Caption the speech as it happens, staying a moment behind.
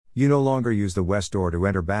You no longer use the west door to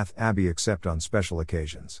enter Bath Abbey except on special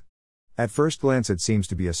occasions. At first glance it seems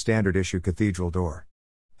to be a standard issue cathedral door.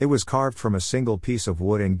 It was carved from a single piece of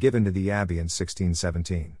wood and given to the Abbey in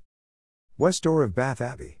 1617. West door of Bath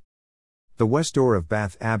Abbey. The west door of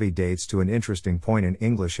Bath Abbey dates to an interesting point in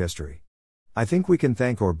English history. I think we can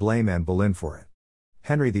thank or blame Anne Boleyn for it.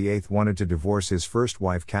 Henry VIII wanted to divorce his first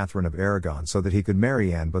wife Catherine of Aragon so that he could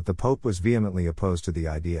marry Anne, but the Pope was vehemently opposed to the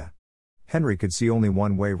idea. Henry could see only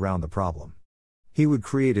one way round the problem. He would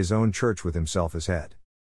create his own church with himself as head.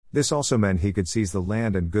 This also meant he could seize the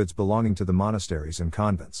land and goods belonging to the monasteries and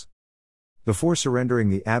convents. Before surrendering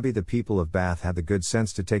the abbey, the people of Bath had the good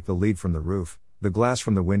sense to take the lead from the roof, the glass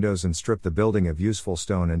from the windows, and strip the building of useful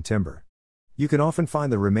stone and timber. You can often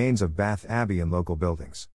find the remains of Bath Abbey in local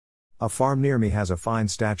buildings. A farm near me has a fine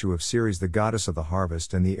statue of Ceres, the goddess of the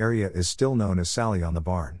harvest, and the area is still known as Sally on the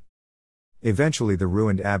Barn. Eventually the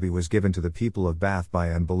ruined abbey was given to the people of Bath by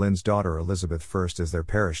Anne Boleyn's daughter Elizabeth I as their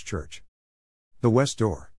parish church. The West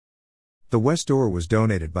Door. The West Door was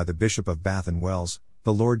donated by the Bishop of Bath and Wells,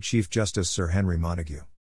 the Lord Chief Justice Sir Henry Montague.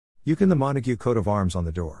 You can the Montague coat of arms on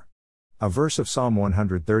the door. A verse of Psalm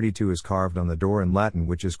 132 is carved on the door in Latin,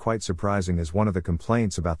 which is quite surprising, as one of the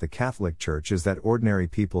complaints about the Catholic Church is that ordinary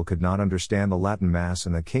people could not understand the Latin Mass,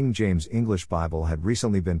 and the King James English Bible had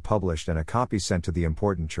recently been published and a copy sent to the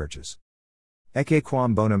important churches. Ecce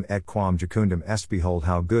quam bonum et quam jucundum est, behold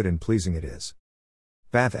how good and pleasing it is.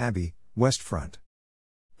 Bath Abbey, West Front.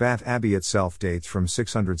 Bath Abbey itself dates from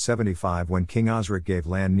 675, when King Osric gave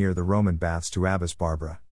land near the Roman baths to Abbess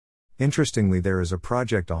Barbara. Interestingly, there is a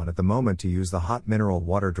project on at the moment to use the hot mineral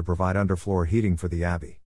water to provide underfloor heating for the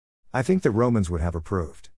abbey. I think the Romans would have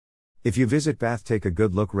approved. If you visit Bath, take a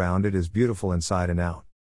good look round. It is beautiful inside and out.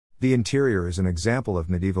 The interior is an example of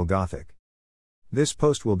medieval Gothic. This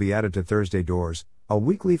post will be added to Thursday Doors, a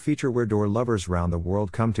weekly feature where door lovers round the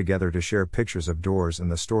world come together to share pictures of doors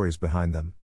and the stories behind them.